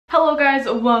Hello guys,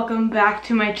 welcome back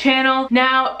to my channel.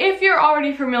 Now, if you're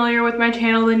already familiar with my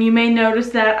channel, then you may notice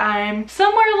that I'm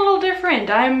somewhere a little different.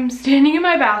 I'm standing in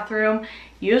my bathroom.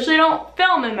 Usually don't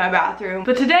film in my bathroom,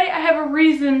 but today I have a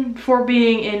reason for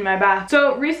being in my bathroom.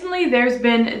 So recently there's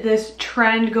been this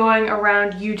trend going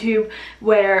around YouTube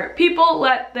where people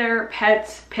let their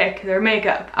pets pick their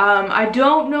makeup. I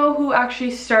don't know who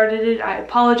actually started it, I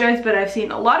apologize, but I've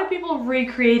seen a lot of people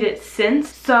recreate it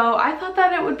since, so I thought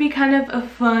that it would be kind of a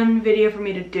fun video for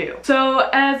me to do.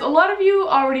 So as a lot of you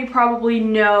already probably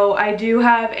know, I do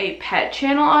have a pet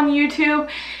channel on YouTube.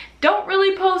 Don't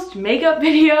really post makeup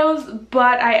videos,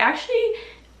 but I actually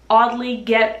oddly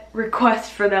get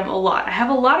requests for them a lot. I have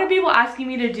a lot of people asking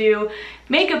me to do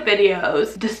makeup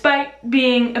videos despite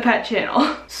being a pet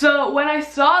channel. So when I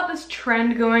saw this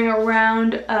trend going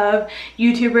around of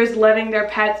YouTubers letting their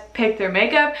pets pick their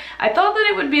makeup, I thought that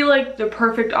it would be like the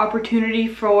perfect opportunity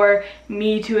for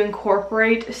me to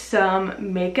incorporate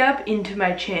some makeup into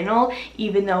my channel,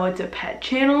 even though it's a pet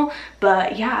channel.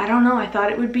 But yeah, I don't know, I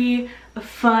thought it would be a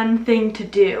fun thing to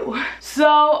do. So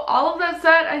all of that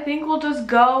said, I think we'll just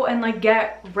go and like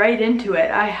get right into it.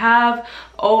 I have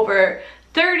over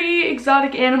 30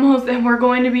 exotic animals and we're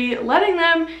going to be letting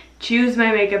them choose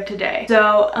my makeup today.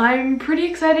 So I'm pretty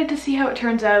excited to see how it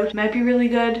turns out. Might be really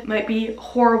good, might be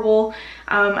horrible.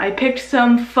 I picked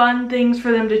some fun things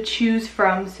for them to choose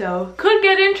from, so could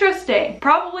get interesting.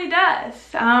 Probably does.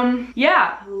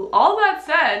 Yeah, all that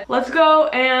said, let's go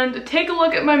and take a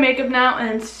look at my makeup now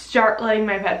and start letting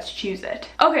my pets choose it.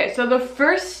 Okay, so the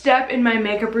first step in my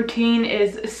makeup routine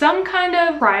is some kind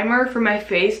of primer for my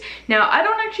face. Now, I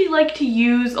don't actually like to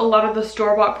use a lot of the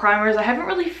store-bought primers. I haven't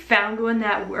really found one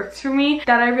that works for me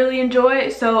that I really enjoy.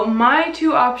 So my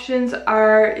two options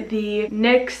are the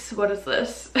NYX, what is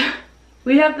this?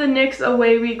 We have the NYX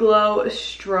Away We Glow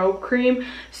Strobe Cream.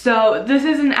 So this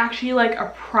isn't actually like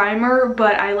a primer,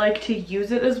 but I like to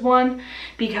use it as one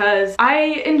because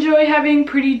I enjoy having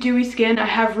pretty dewy skin. I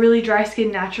have really dry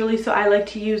skin naturally, so I like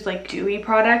to use like dewy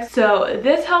products. So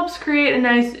this helps create a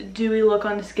nice dewy look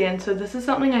on the skin, so this is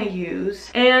something I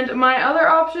use. And my other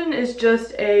option is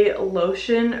just a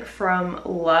lotion from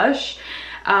Lush.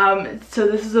 So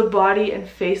this is a body and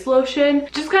face lotion,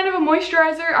 just kind of a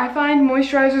moisturizer. I find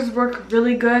moisturizers work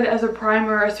really good as a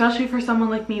primer, especially for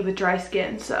someone like me with dry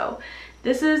skin. So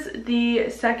this is the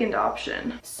second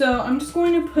option. So I'm just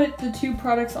going to put the two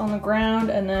products on the ground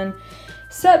and then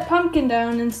set Pumpkin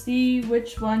down and see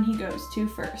which one he goes to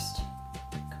first.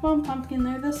 Come on, Pumpkin,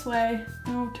 they're this way.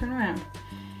 Oh, turn around.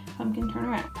 Pumpkin, turn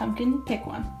around. Pumpkin, pick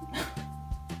one.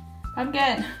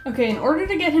 Pumpkin. Okay, in order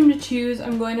to get him to choose,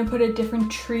 I'm going to put a different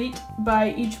treat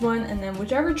by each one, and then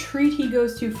whichever treat he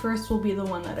goes to first will be the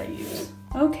one that I use.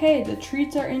 Okay, the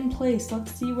treats are in place.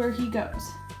 Let's see where he goes.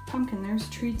 Pumpkin, there's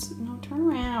treats. No, turn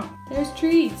around. There's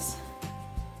treats.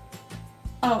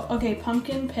 Oh, okay,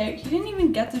 Pumpkin picked. He didn't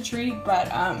even get the treat, but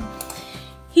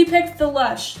he picked the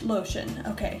Lush lotion.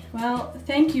 Okay, well,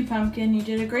 thank you, Pumpkin. You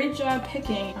did a great job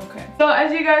picking. Okay. So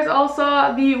as you guys all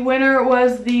saw, the winner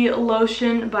was the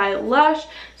lotion by Lush.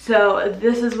 So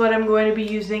this is what I'm going to be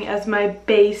using as my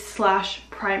base slash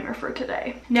primer for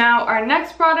today. Now, our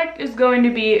next product is going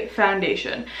to be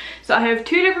foundation. So I have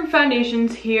two different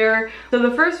foundations here. So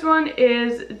the first one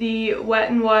is the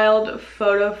Wet n Wild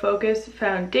Photo Focus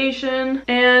foundation.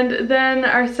 And then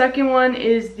our second one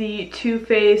is the Too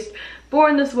Faced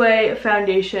Born This Way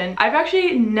foundation. I've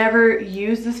actually never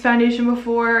used this foundation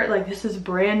before, like this is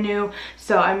brand new,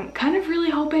 so I'm kind of really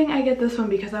hoping I get this one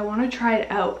because I want to try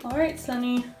it out. All right,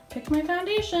 Sunny, pick my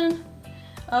foundation.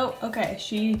 Oh, okay,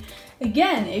 she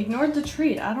again ignored the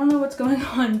treat. I don't know what's going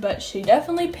on, but she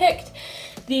definitely picked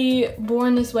the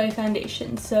Born This Way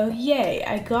foundation. So yay,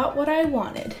 I got what I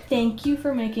wanted. Thank you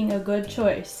for making a good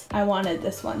choice. I wanted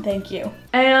this one, thank you.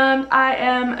 And I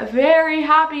am very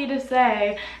happy to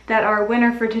say that our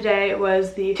winner for today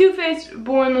was the Too Faced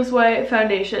Born This Way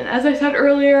foundation. As I said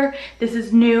earlier, this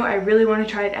is new. I really want to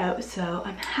try it out, so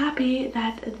I'm happy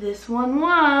that this one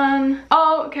won.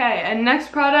 Okay, and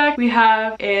next product we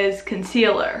have is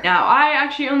concealer. Now, I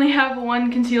actually only have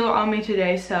one concealer on me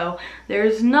today, so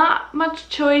there's not much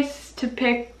choice to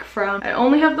pick from. I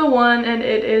only have the one, and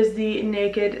it is the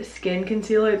Naked Skin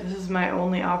Concealer. This is my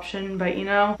only option, but you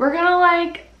know, we're gonna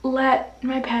like let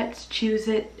my pets choose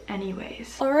it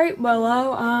anyways. All right,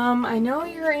 Willow, I know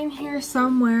you're in here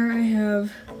somewhere. I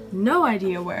have no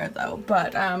idea where though,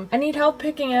 but I need help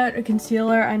picking out a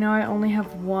concealer. I know I only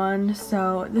have one,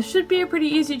 so this should be a pretty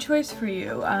easy choice for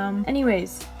you.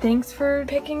 Anyways, thanks for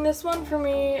picking this one for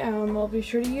me. I'll be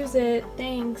sure to use it.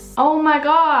 Thanks. Oh my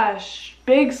gosh,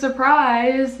 big surprise.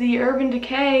 prize, the Urban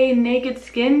Decay Naked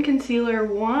Skin Concealer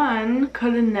 1.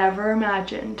 Could have never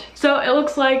imagined. So it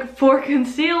looks like for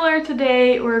concealer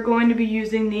today, we're going to be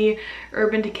using the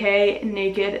Urban Decay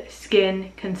Naked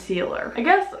Skin Concealer. I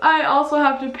guess I also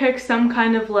have to pick some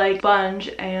kind of like sponge,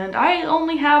 and I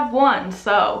only have one.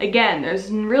 So again, there's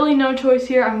really no choice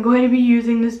here. I'm going to be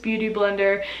using this beauty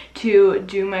blender to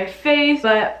do my face,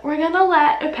 but we're gonna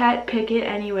let a pet pick it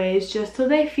anyways, just so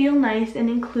they feel nice and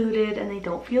included and they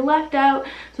don't feel left out.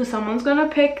 So someone's gonna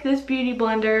pick this beauty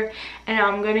blender and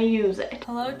I'm gonna use it.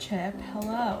 Hello, Chip.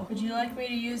 Hello. Would you like me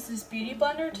to use this beauty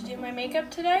blender to do my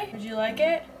makeup today? Would you like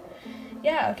it?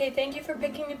 Yeah, okay, thank you for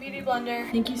picking the beauty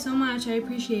blender. Thank you so much, I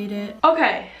appreciate it.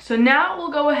 Okay, so now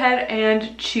we'll go ahead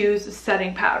and choose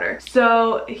setting powder.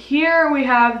 So here we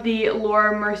have the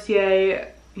Laura Mercier,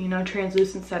 you know,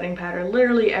 translucent setting powder.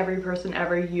 Literally every person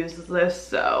ever uses this,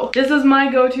 so this is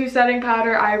my go-to setting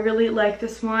powder. I really like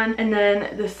this one. And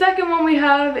then the second one we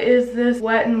have is this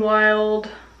Wet n Wild,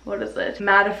 what is it?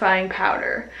 Mattifying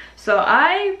powder. So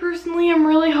I personally am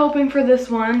really hoping for this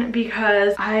one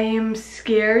because I am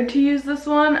scared to use this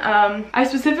one. I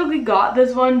specifically got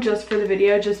this one just for the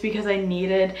video, just because I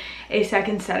needed a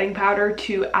second setting powder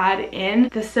to add in.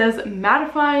 This says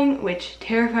mattifying, which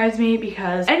terrifies me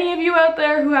because any of you out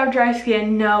there who have dry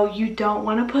skin know you don't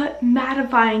want to put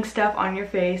mattifying stuff on your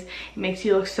face. It makes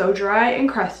you look so dry and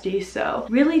crusty, so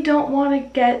really don't want to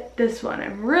get this one.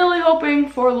 I'm really hoping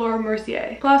for Laura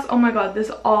Mercier. Plus, oh my god, this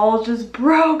all just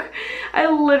broke. I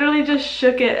literally just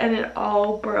shook it and it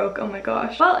all broke. Oh my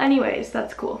gosh. Well, anyways,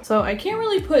 that's cool. So I can't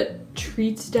really put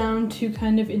treats down to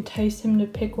kind of entice him to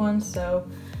pick one, so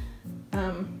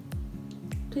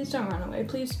please don't run away.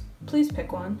 Please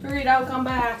pick one. Dorito, come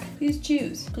back. Please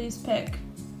choose. Please pick.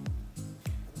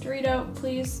 Dorito,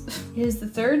 please. Is the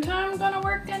third time gonna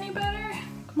work any better?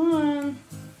 Come on.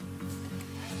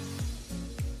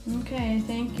 Okay,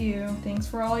 thank you. Thanks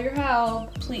for all your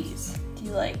help. Please, do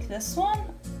you like this one?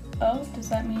 Oh, does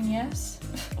that mean yes?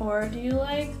 Or do you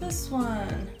like this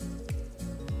one?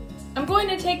 I'm going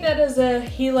to take that as a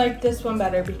he liked this one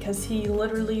better because he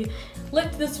literally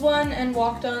licked this one and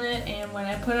walked on it, and when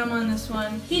I put him on this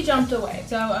one, he jumped away.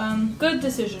 So, good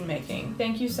decision making.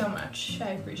 Thank you so much. I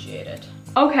appreciate it.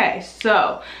 Okay,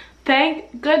 so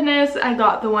thank goodness I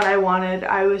got the one I wanted.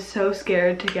 I was so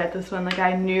scared to get this one. Like,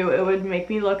 I knew it would make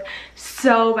me look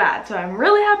so bad. So I'm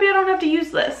really happy I don't have to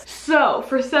use this. So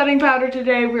for setting powder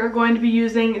today, we are going to be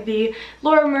using the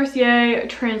Laura Mercier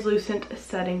translucent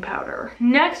setting powder.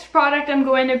 Next product I'm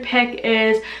going to pick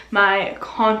is my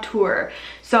contour.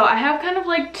 So I have kind of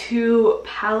like two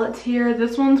palettes here.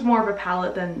 This one's more of a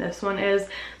palette than this one is,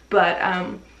 but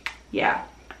yeah.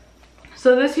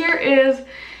 So this here is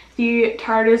the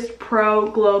Tarteist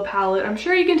Pro Glow Palette. I'm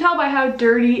sure you can tell by how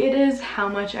dirty it is how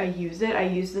much I use it. I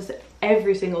use this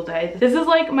every single day. This is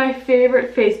like my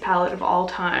favorite face palette of all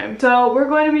time. So we're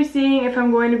going to be seeing if I'm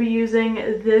going to be using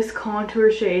this contour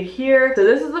shade here. So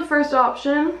this is the first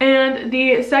option, and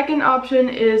the second option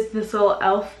is this little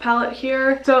e.l.f. palette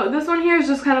here. So this one here is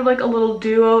just kind of like a little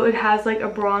duo. It has like a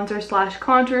bronzer slash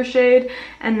contour shade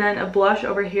and then a blush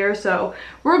over here. So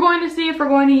we're going to see if we're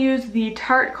going to use the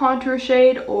Tarte contour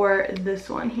shade or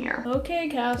this one here. Okay,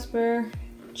 Casper,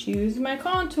 choose my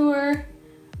contour.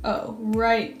 Oh,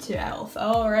 right to e.l.f.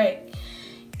 All right.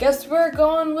 Guess we're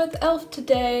going with e.l.f.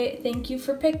 today. Thank you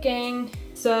for picking.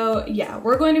 So yeah,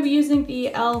 we're going to be using the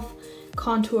e.l.f.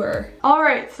 contour. All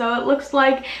right, so it looks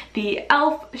like the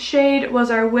e.l.f. shade was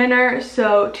our winner.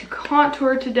 So to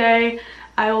contour today,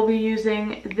 I will be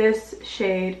using this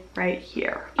shade right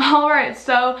here. All right,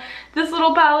 so this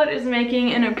little palette is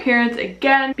making an appearance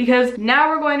again because now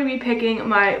we're going to be picking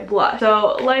my blush.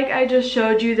 So like I just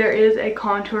showed you, there is a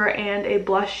contour and a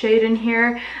blush shade in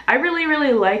here. I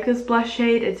really like this blush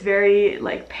shade. It's very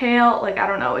like pale, like I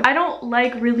don't know. I don't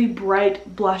like really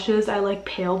bright blushes. I like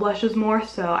pale blushes more,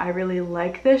 so I really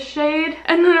like this shade.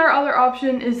 And then our other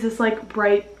option is this like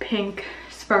bright pink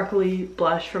sparkly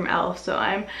blush from e.l.f. So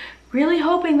I'm really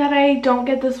hoping that I don't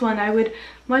get this one. I would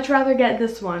much rather get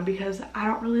this one because I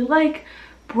don't really like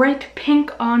bright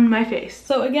pink on my face.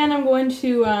 So again, I'm going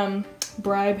to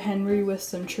bribe Henry with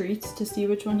some treats to see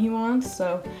which one he wants.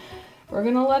 So we're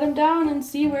gonna let him down and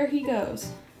see where he goes.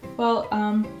 Well,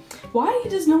 why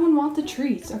does no one want the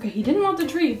treats? Okay, he didn't want the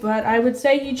treat, but I would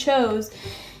say he chose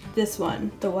this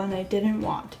one, the one I didn't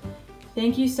want.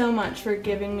 Thank you so much for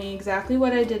giving me exactly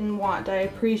what I didn't want. I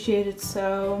appreciate it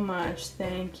so much.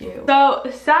 Thank you. So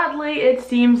sadly, it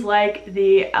seems like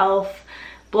the e.l.f.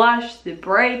 blush, the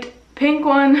bright pink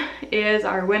one, is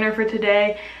our winner for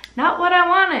today. not what I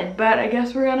wanted, but I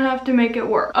guess we're gonna have to make it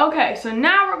work. Okay, so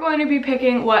now we're going to be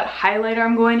picking what highlighter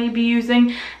I'm going to be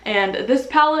using, and this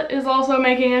palette is also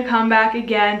making a comeback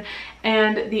again,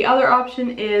 and the other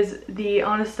option is the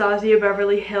Anastasia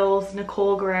Beverly Hills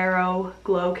Nicole Guerrero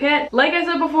Glow Kit. Like I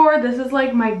said before, this is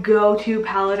like my go-to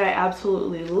palette. I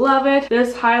absolutely love it.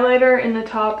 This highlighter in the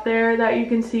top there that you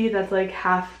can see that's like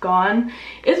half gone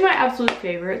is my absolute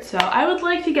favorite, so I would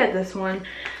like to get this one.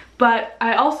 But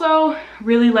I also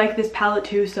really like this palette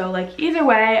too, so like either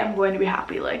way, I'm going to be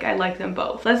happy. Like I like them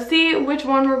both. Let's see which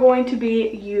one we're going to be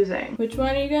using. Which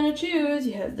one are you gonna choose?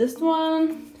 You have this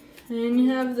one and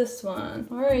you have this one.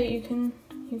 All right, you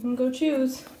can go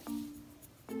choose.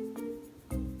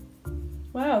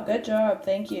 Wow, good job,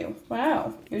 thank you.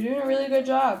 Wow, you're doing a really good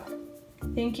job.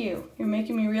 Thank you, you're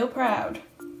making me real proud.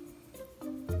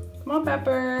 Come on,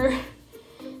 Pepper.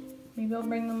 Maybe I'll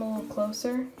bring them a little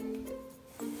closer.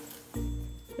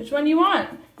 Which one do you want?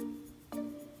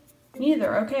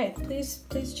 Neither, okay. Please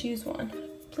choose one.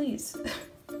 Please.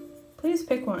 Please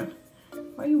pick one.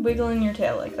 Why are you wiggling your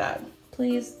tail like that?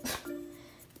 Please.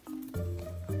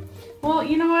 Well,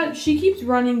 you know what? She keeps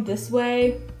running this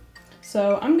way,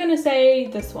 so I'm gonna say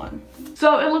this one.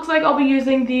 So it looks like I'll be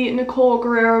using the Nicole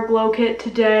Guerrero Glow Kit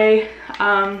today.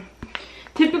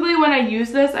 Typically when I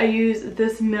use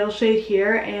this middle shade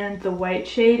here and the white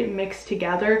shade mixed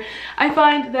together. I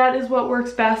find that is what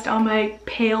works best on my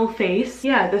pale face.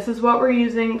 Yeah, this is what we're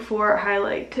using for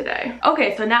highlight today.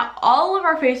 Okay, so now all of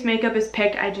our face makeup is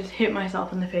picked. I just hit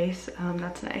myself in the face.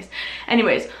 That's nice.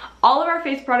 Anyways, all of our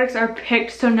face products are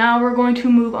picked, so now we're going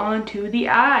to move on to the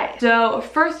eye. So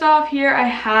first off here I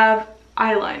have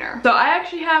eyeliner. So I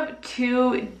actually have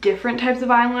two different types of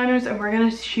eyeliners and we're gonna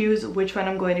choose which one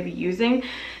I'm going to be using.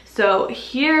 So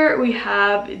here we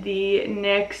have the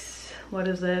NYX, what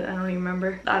is it? I don't even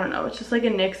remember. I don't know, it's just like a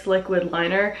NYX liquid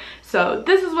liner. So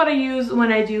this is what I use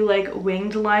when I do like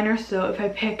winged liner. So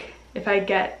if I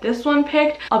get this one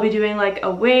picked, I'll be doing like a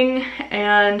wing,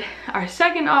 and our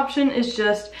second option is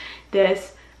just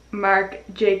this Marc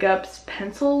Jacobs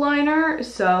pencil liner.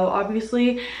 So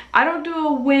obviously I don't do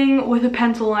a wing with a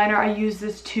pencil liner. I use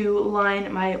this to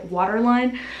line my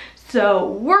waterline. So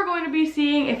we're going to be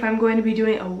seeing if I'm going to be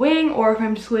doing a wing or if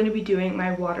I'm just going to be doing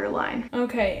my waterline.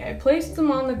 Okay, I placed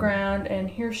them on the ground and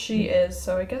here she is.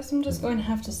 So I guess I'm just going to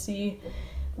have to see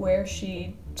where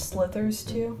she slithers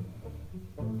to.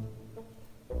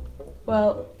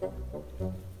 Well,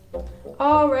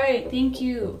 all right, thank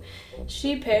you.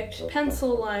 She picked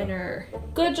pencil liner.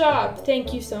 Good job,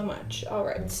 thank you so much. All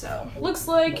right, so looks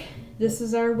like this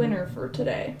is our winner for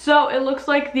today. So it looks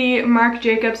like the Marc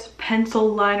Jacobs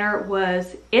pencil liner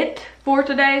was it for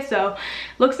today. So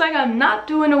looks like I'm not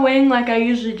doing a wing like I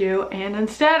usually do, and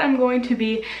instead I'm going to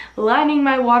be lining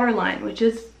my waterline, which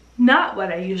is not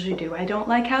what I usually do. I don't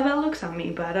like how that looks on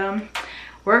me, but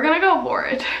we're gonna go for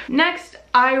it. Next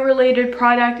eye-related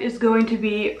product is going to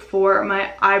be for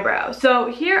my eyebrows.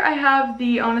 So here I have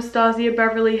the Anastasia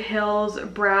Beverly Hills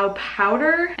brow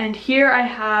powder, and here I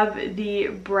have the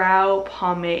brow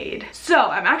pomade. So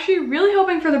I'm actually really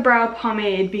hoping for the brow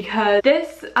pomade because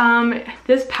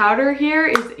this powder here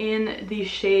is in the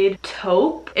shade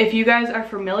taupe. If you guys are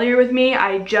familiar with me,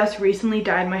 I just recently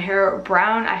dyed my hair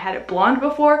brown. I had it blonde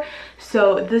before,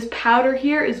 so this powder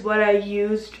here is what I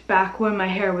used back when my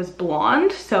hair was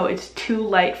blonde, so it's too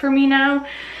light for me now.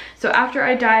 So after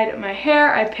I dyed my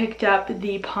hair, I picked up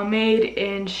the pomade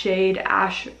in shade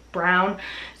ash brown.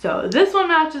 So this one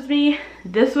matches me,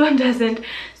 this one doesn't.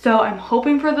 So I'm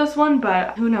hoping for this one,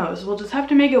 but who knows? We'll just have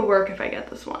to make it work if I get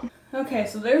this one. Okay,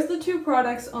 so there's the two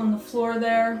products on the floor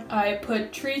there. I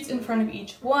put treats in front of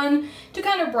each one to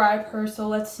kind of bribe her, so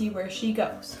let's see where she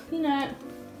goes. Peanut,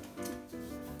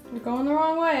 you're going the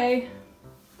wrong way.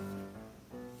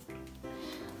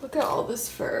 Look at all this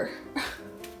fur.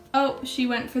 Oh, she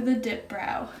went for the dip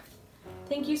brow.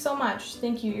 Thank you so much.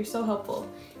 Thank you, you're so helpful.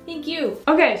 Thank you.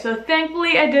 Okay, so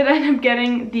thankfully I did end up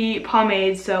getting the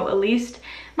pomade, so at least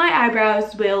my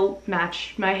eyebrows will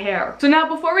match my hair. So now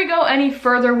before we go any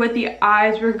further with the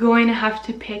eyes, we're going to have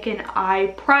to pick an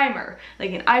eye primer,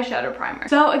 like an eyeshadow primer.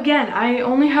 So again, I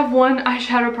only have one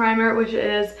eyeshadow primer, which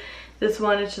is this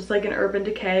one. It's just like an Urban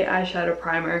Decay eyeshadow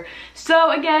primer.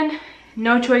 So again,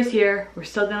 no choice here. We're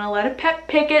still gonna let it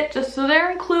pick it just so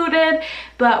they're included,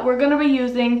 but we're gonna be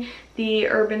using the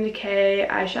Urban Decay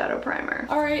eyeshadow primer.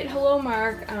 All right, hello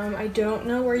Mark. I don't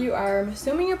know where you are. I'm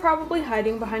assuming you're probably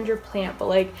hiding behind your plant, but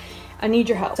like, I need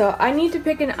your help. So I need to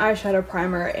pick an eyeshadow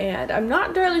primer and I'm not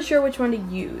entirely sure which one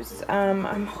to use.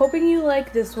 I'm hoping you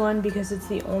like this one because it's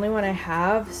the only one I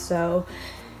have, so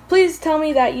please tell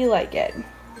me that you like it.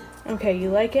 Okay, you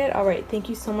like it? All right, thank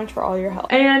you so much for all your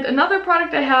help. And another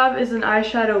product I have is an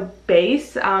eyeshadow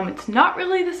base. It's not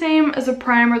really the same as a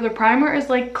primer. The primer is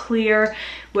like clear,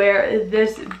 where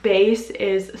this base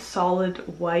is solid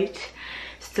white.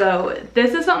 So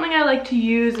this is something I like to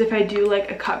use if I do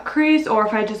like a cut crease or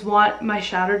if I just want my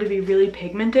shadow to be really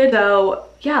pigmented. So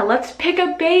yeah, let's pick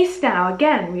a base now.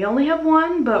 Again, we only have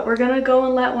one, but we're gonna go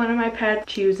and let one of my pets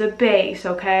choose a base,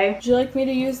 okay? Would you like me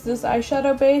to use this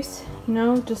eyeshadow base? You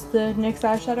know, just the NYX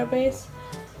eyeshadow base?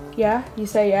 Yeah? You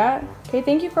say yeah? Okay,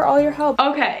 thank you for all your help.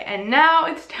 Okay, and now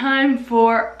it's time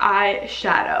for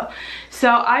eyeshadow. So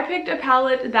I picked a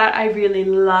palette that I really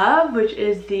love, which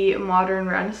is the Modern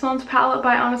Renaissance palette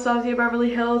by Anastasia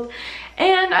Beverly Hills.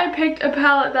 And I picked a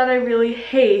palette that I really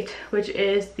hate, which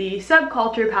is the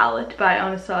Subculture palette by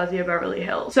Anastasia Beverly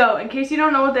Hills. So in case you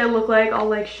don't know what they look like, I'll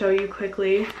like show you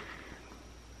quickly.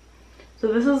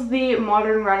 So this is the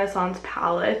Modern Renaissance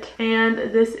palette, and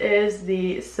this is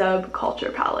the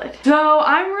Subculture palette. So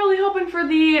I'm really hoping for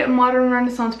the Modern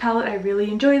Renaissance palette. I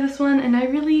really enjoy this one, and I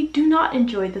really do not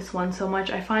enjoy this one so much.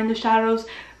 I find the shadows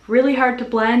really hard to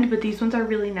blend, but these ones are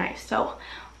really nice. So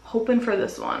hoping for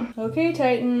this one. Okay,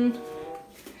 Titan.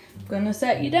 I'm gonna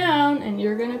set you down, and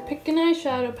you're gonna pick an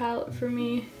eyeshadow palette for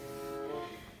me.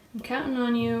 I'm counting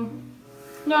on you.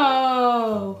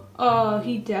 No! Oh,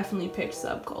 he definitely picked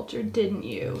Subculture, didn't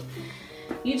you?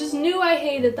 You just knew I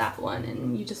hated that one,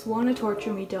 and you just want to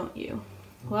torture me, don't you?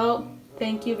 Well,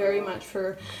 thank you very much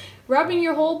for rubbing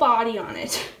your whole body on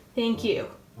it. Thank you.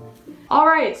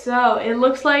 Alright, so it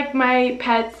looks like my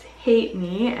pets hate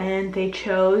me, and they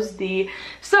chose the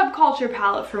Subculture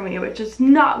palette for me, which is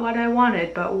not what I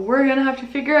wanted, but we're gonna have to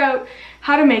figure out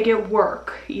how to make it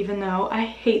work, even though I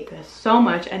hate this so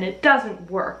much and it doesn't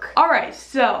work. Alright,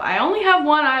 so I only have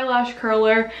one eyelash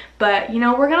curler, but you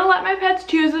know, we're gonna let my pets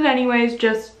choose it anyways,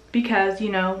 just because,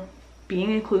 you know,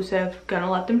 being inclusive, gonna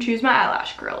let them choose my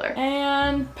eyelash curler.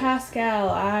 And Pascal,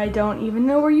 I don't even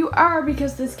know where you are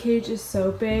because this cage is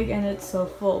so big and it's so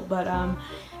full, but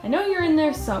I know you're in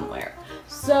there somewhere.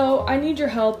 So I need your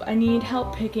help. I need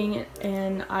help picking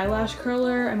an eyelash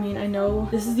curler. I mean, I know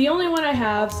this is the only one I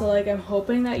have, so like I'm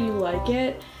hoping that you like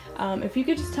it. If you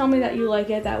could just tell me that you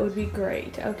like it, that would be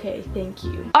great. Okay, thank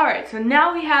you. Alright, so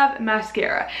now we have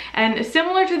mascara. And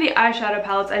similar to the eyeshadow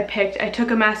palettes I picked, I took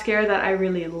a mascara that I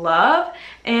really love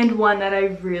and one that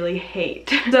I really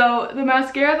hate. So the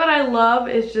mascara that I love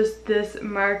is just this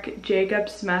Marc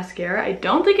Jacobs mascara. I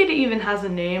don't think it even has a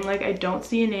name. Like, I don't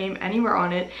see a name anywhere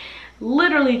on it.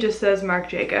 Literally just says Marc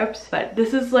Jacobs. But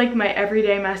this is like my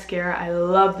everyday mascara. I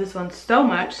love this one so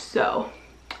much, so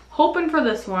hoping for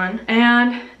this one.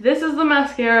 And this is the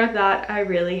mascara that I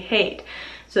really hate.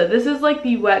 So this is like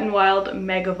the Wet n Wild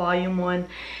Mega Volume one.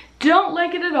 Don't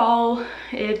like it at all.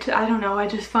 I don't know, I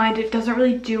just find it doesn't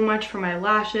really do much for my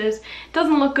lashes. It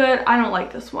doesn't look good. I don't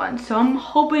like this one. So I'm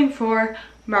hoping for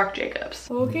Marc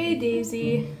Jacobs. Okay,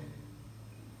 Daisy.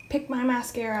 Pick my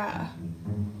mascara.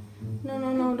 No,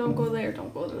 no, no, don't go there.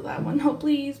 Don't go to that one. No,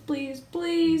 please, please,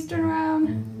 please turn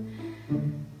around.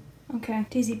 Okay,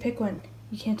 Daisy, pick one.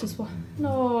 You can't just walk.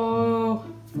 No.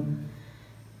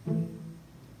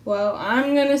 Well,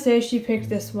 I'm gonna say she picked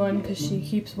this one because she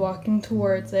keeps walking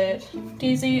towards it.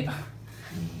 Daisy,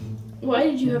 why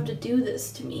did you have to do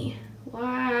this to me?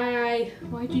 Why?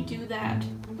 Why'd you do that?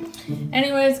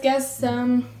 Anyways, guess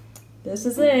this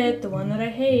is it, the one that I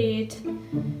hate.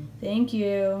 Thank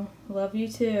you. Love you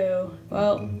too.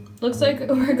 Well, looks like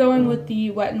we're going with the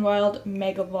Wet n Wild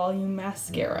Mega Volume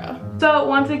Mascara. So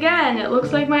once again, it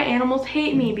looks like my animals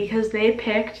hate me because they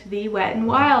picked the Wet n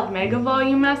Wild Mega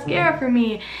Volume Mascara for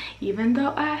me. Even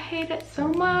though I hate it so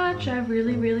much, I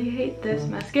really, really hate this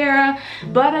mascara.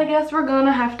 But I guess we're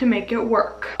gonna have to make it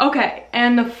work. Okay,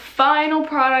 and the final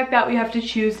product that we have to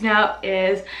choose now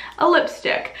is a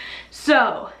lipstick.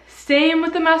 So, same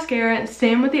with the mascara and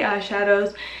same with the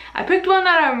eyeshadows. I picked one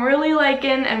that I'm really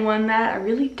liking and one that I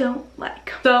really don't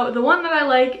like. So the one that I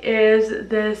like is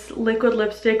this liquid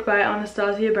lipstick by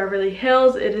Anastasia Beverly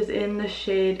Hills. It is in the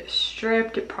shade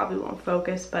Stripped. It probably won't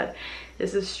focus, but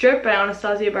this is Stripped by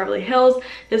Anastasia Beverly Hills.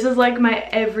 This is like my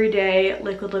everyday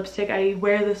liquid lipstick. I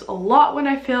wear this a lot when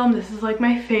I film. This is like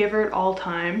my favorite all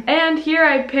time. And here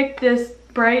I picked this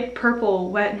bright purple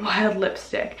Wet n Wild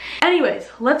lipstick. Anyways,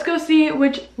 let's go see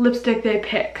which lipstick they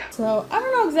pick. So I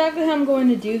don't know exactly how I'm going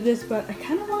to do this, but I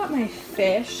kind of want my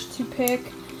fish to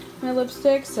pick my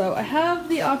lipstick. So I have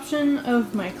the option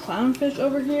of my clownfish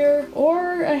over here,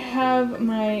 or I have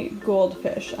my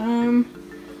goldfish. I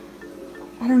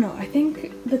don't know, I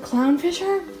think the clownfish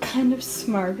are kind of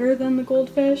smarter than the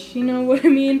goldfish, you know what I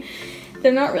mean?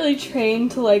 they're not really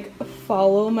trained to like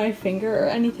follow my finger or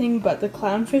anything, but the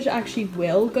clownfish actually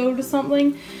will go to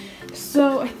something.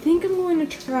 So I think I'm going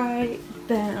to try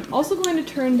them. Also going to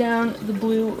turn down the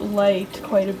blue light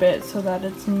quite a bit so that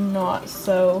it's not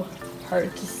so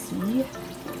hard to see.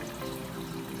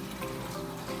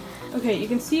 Okay, you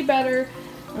can see better.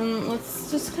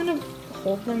 Let's just kind of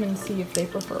hold them and see if they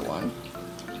prefer one.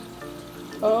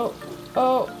 Oh,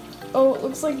 it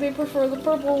looks like they prefer the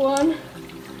purple one.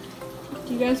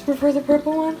 Do you guys prefer the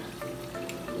purple one?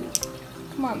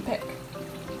 Come on, pick.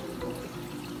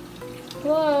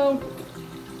 Hello?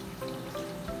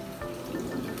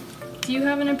 Do you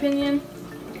have an opinion?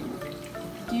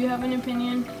 Do you have an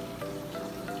opinion?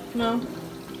 No?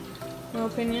 No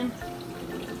opinion?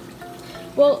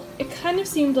 Well, it kind of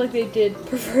seemed like they did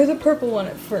prefer the purple one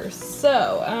at first,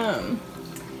 so,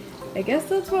 I guess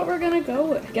that's what we're gonna go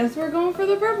with. I guess we're going for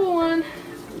the purple one.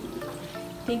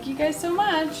 Thank you guys so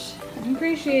much. I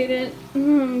appreciate it.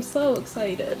 I'm so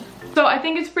excited. So I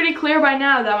think it's pretty clear by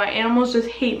now that my animals just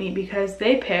hate me because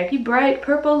they picked the bright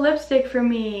purple lipstick for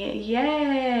me.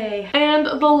 Yay! And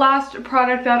the last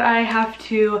product that I have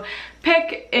to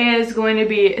pick is going to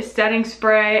be setting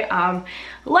spray.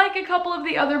 Like a couple of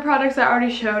the other products I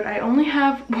already showed, I only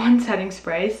have one setting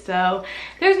spray, so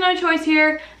there's no choice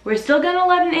here. We're still gonna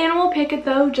let an animal pick it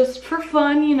though, just for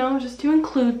fun, you know, just to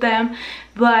include them.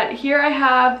 But here I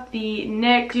have the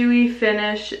NYX Dewy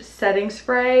Finish setting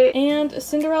spray. And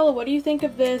Cinderella, what do you think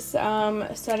of this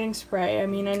setting spray? I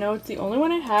mean, I know it's the only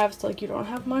one I have, so like you don't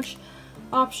have much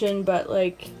option, but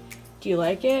like, do you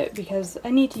like it? Because I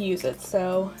need to use it,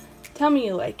 so tell me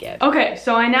you like it. Okay,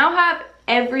 so I now have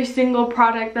every single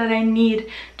product that I need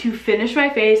to finish my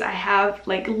face. I have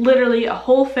like literally a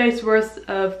whole face worth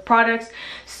of products,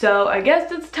 so I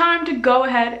guess it's time to go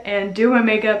ahead and do my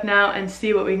makeup now and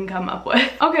see what we can come up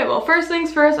with. Okay, well, first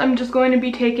things first, I'm just going to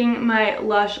be taking my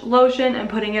Lush lotion and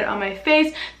putting it on my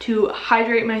face to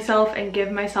hydrate myself and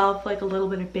give myself like a little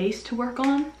bit of base to work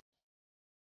on.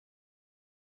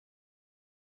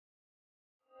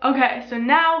 Okay, so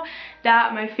now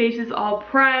that my face is all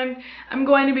primed, I'm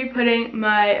going to be putting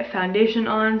my foundation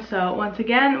on. So once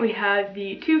again, we have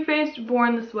the Too Faced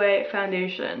Born This Way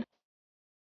foundation.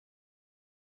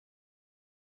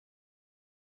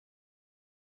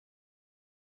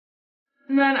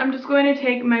 And then I'm just going to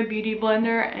take my beauty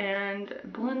blender and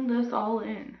blend this all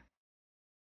in.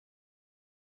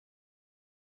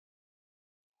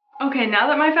 Okay, now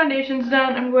that my foundation's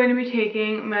done, I'm going to be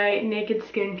taking my Naked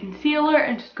Skin concealer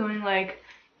and just going like,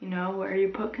 you know, where you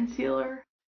put concealer.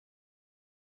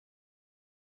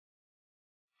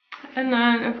 And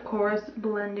then, of course,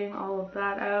 blending all of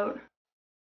that out.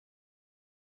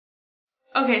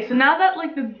 Okay, so now that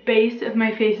like the base of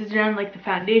my face is done, like the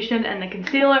foundation and the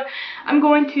concealer, I'm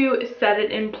going to set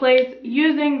it in place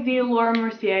using the Laura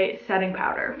Mercier setting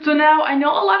powder. So now I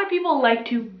know a lot of people like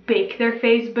to bake their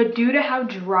face, but due to how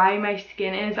dry my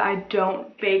skin is, I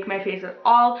don't bake my face at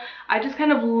all. I just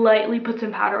kind of lightly put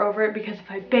some powder over it because if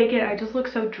I bake it, I just look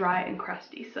so dry and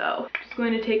crusty. So I'm just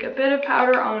going to take a bit of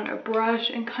powder on a brush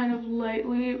and kind of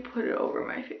lightly put it over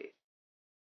my face.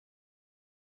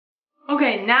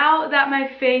 Okay, now that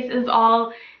my face is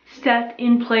all set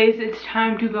in place, it's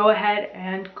time to go ahead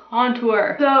and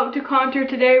contour. So to contour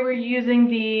today, we're using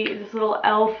this little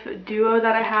e.l.f. duo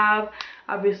that I have.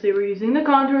 Obviously, we're using the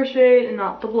contour shade and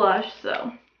not the blush,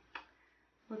 so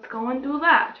let's go and do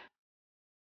that.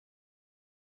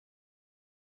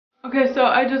 Okay, so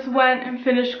I just went and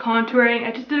finished contouring.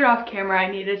 I just did it off camera.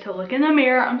 I needed to look in the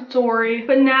mirror. I'm sorry.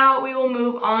 But now we will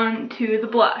move on to the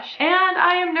blush. And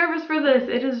I am nervous for this.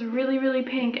 It is really, really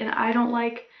pink, and I don't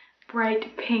like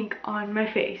bright pink on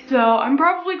my face. So I'm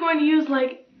probably going to use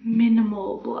like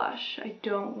minimal blush. I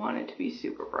don't want it to be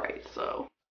super bright, so.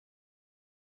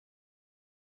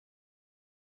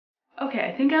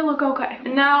 Okay, I think I look okay.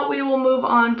 Now we will move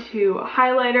on to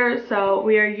highlighter. So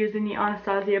we are using the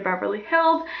Anastasia Beverly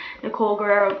Hills Nicole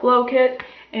Guerrero Glow Kit.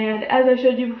 And as I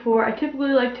showed you before, I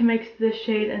typically like to mix this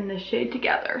shade and this shade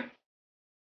together.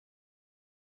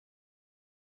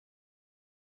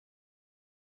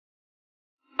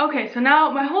 Okay, so now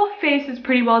my whole face is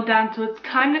pretty well done, so it's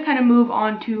time to kind of move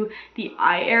on to the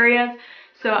eye areas.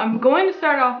 So I'm going to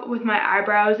start off with my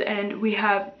eyebrows, and we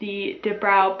have the Dip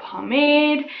Brow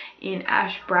Pomade in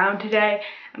Ash Brown today.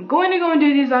 I'm going to go and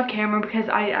do these off camera because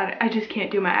I just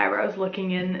can't do my eyebrows looking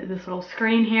in this little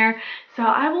screen here. So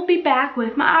I will be back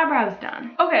with my eyebrows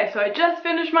done. Okay, so I just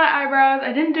finished my eyebrows.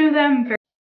 I didn't do them very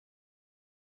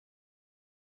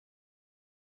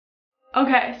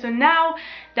Okay, so now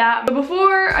that,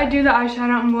 before I do the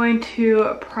eyeshadow, I'm going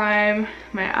to prime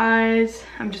my eyes.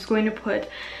 I'm just going to put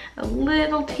a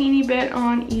little teeny bit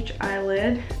on each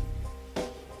eyelid.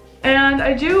 And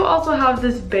I do also have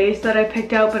this base that I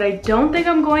picked out, but I don't think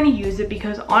I'm going to use it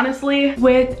because honestly,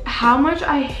 with how much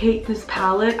I hate this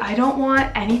palette, I don't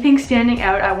want anything standing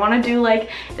out. I want to do like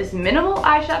as minimal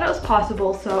eyeshadow as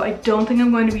possible, so I don't think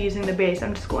I'm going to be using the base.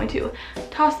 I'm just going to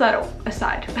toss that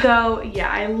aside. So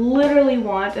yeah, I literally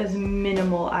want as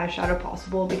minimal eyeshadow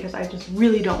possible because I just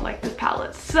really don't like this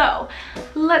palette. So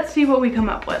let's see what we come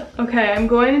up with. Okay, I'm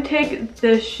going to take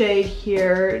this shade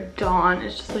here, Dawn.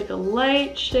 It's just like a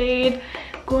light shade.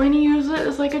 I'm going to use it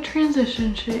as like a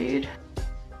transition shade.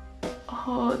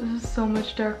 Oh, this is so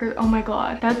much darker. Oh my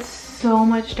god, that's so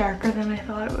much darker than I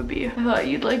thought it would be. I thought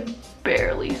you'd like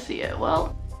barely see it.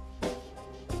 Well, you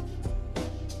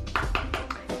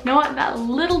know what? That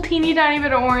little teeny tiny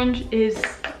bit of orange is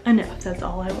enough. That's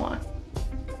all I want.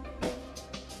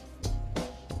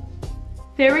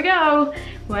 There we go.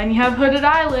 When you have hooded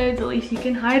eyelids, at least you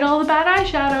can hide all the bad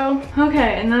eyeshadow.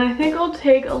 Okay, and then I think I'll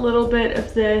take a little bit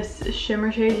of this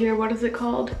shimmer shade here. What is it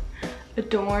called?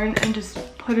 Adorn, and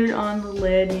just put it on the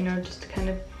lid, you know, just to kind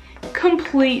of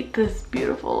complete this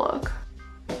beautiful look.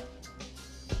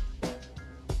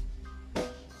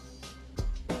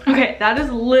 Okay, that is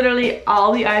literally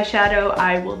all the eyeshadow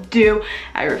I will do.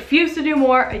 I refuse to do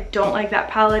more. I don't like that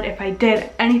palette. If I did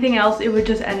anything else, it would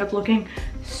just end up looking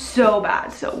so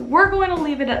bad. So we're going to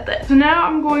leave it at this. So now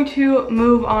I'm going to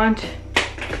move on to,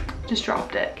 just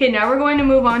dropped it. Okay, now we're going to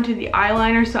move on to the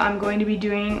eyeliner. So I'm going to be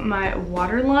doing my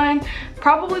waterline.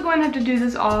 Probably going to have to do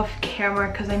this off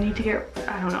camera because I need to get,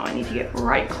 I don't know, I need to get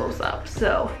right close up.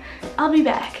 So I'll be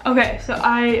back. Okay, so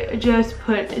I just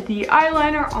put the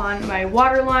eyeliner on my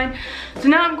waterline. So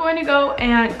now I'm going to go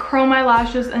and curl my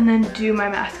lashes and then do my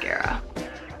mascara.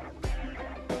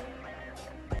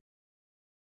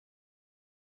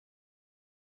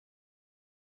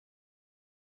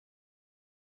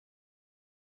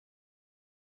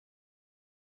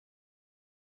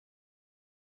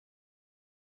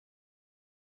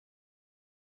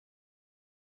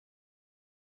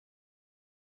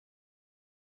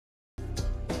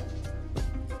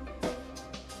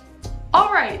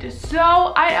 Alright,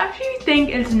 so I actually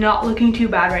think it's not looking too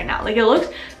bad right now. Like, it looks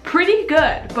pretty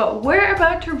good, but we're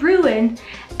about to ruin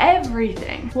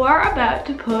everything. We're about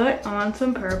to put on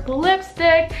some purple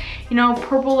lipstick. You know,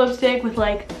 purple lipstick with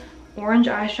like orange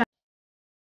eyeshadow.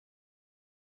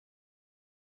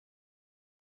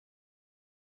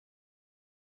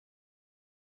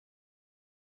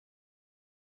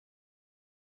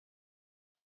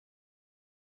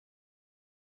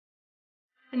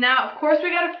 And now, of course, we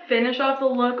gotta finish off the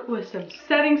look with some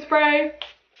setting spray.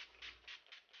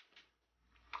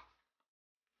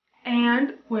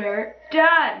 And we're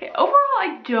done. Okay, overall,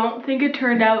 I don't think it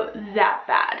turned out that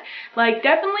bad. Like,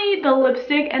 definitely the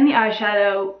lipstick and the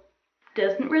eyeshadow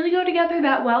doesn't really go together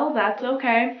that well. That's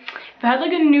okay. If I had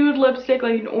like a nude lipstick,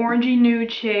 like an orangey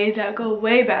nude shade, that would go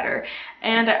way better.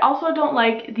 And I also don't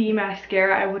like the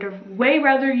mascara. I would have way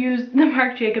rather used the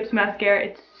Marc Jacobs mascara.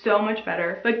 It's so much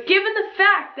better. But given the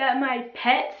fact that my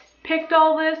pets picked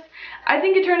all this, I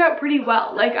think it turned out pretty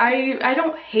well. Like, I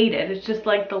don't hate it. It's just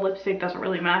like the lipstick doesn't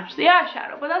really match the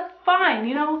eyeshadow, but that's fine,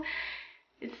 you know?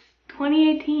 It's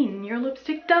 2018. Your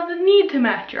lipstick doesn't need to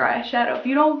match your eyeshadow if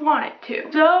you don't want it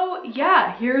to. So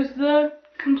yeah, here's the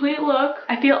complete look.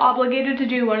 I feel obligated to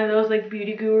do one of those like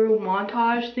beauty guru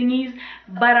montage thingies,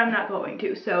 but I'm not going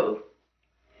to, so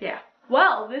yeah.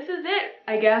 Well, this is it,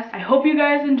 I guess. I hope you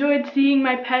guys enjoyed seeing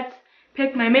my pets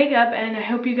pick my makeup, and I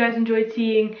hope you guys enjoyed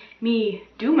seeing me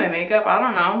do my makeup. I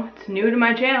don't know, it's new to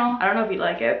my channel. I don't know if you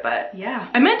like it, but yeah.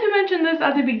 I meant to mention this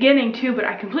at the beginning too, but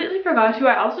I completely forgot to.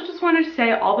 I also just wanted to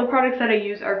say all the products that I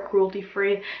use are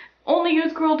cruelty-free. Only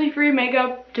use cruelty-free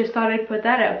makeup. Just thought I'd put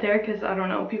that out there because I don't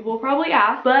know, people will probably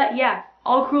ask, but yeah.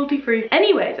 All cruelty-free.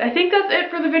 Anyways, I think that's it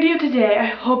for the video today. I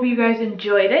hope you guys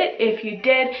enjoyed it. If you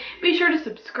did, be sure to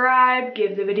subscribe,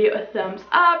 give the video a thumbs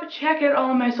up, check out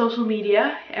all of my social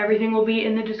media. Everything will be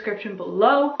in the description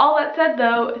below. All that said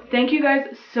though, thank you guys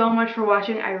so much for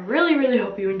watching. I really, really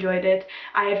hope you enjoyed it.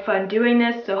 I had fun doing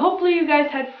this, so hopefully you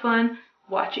guys had fun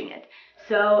watching it.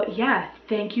 So yeah,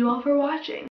 thank you all for watching.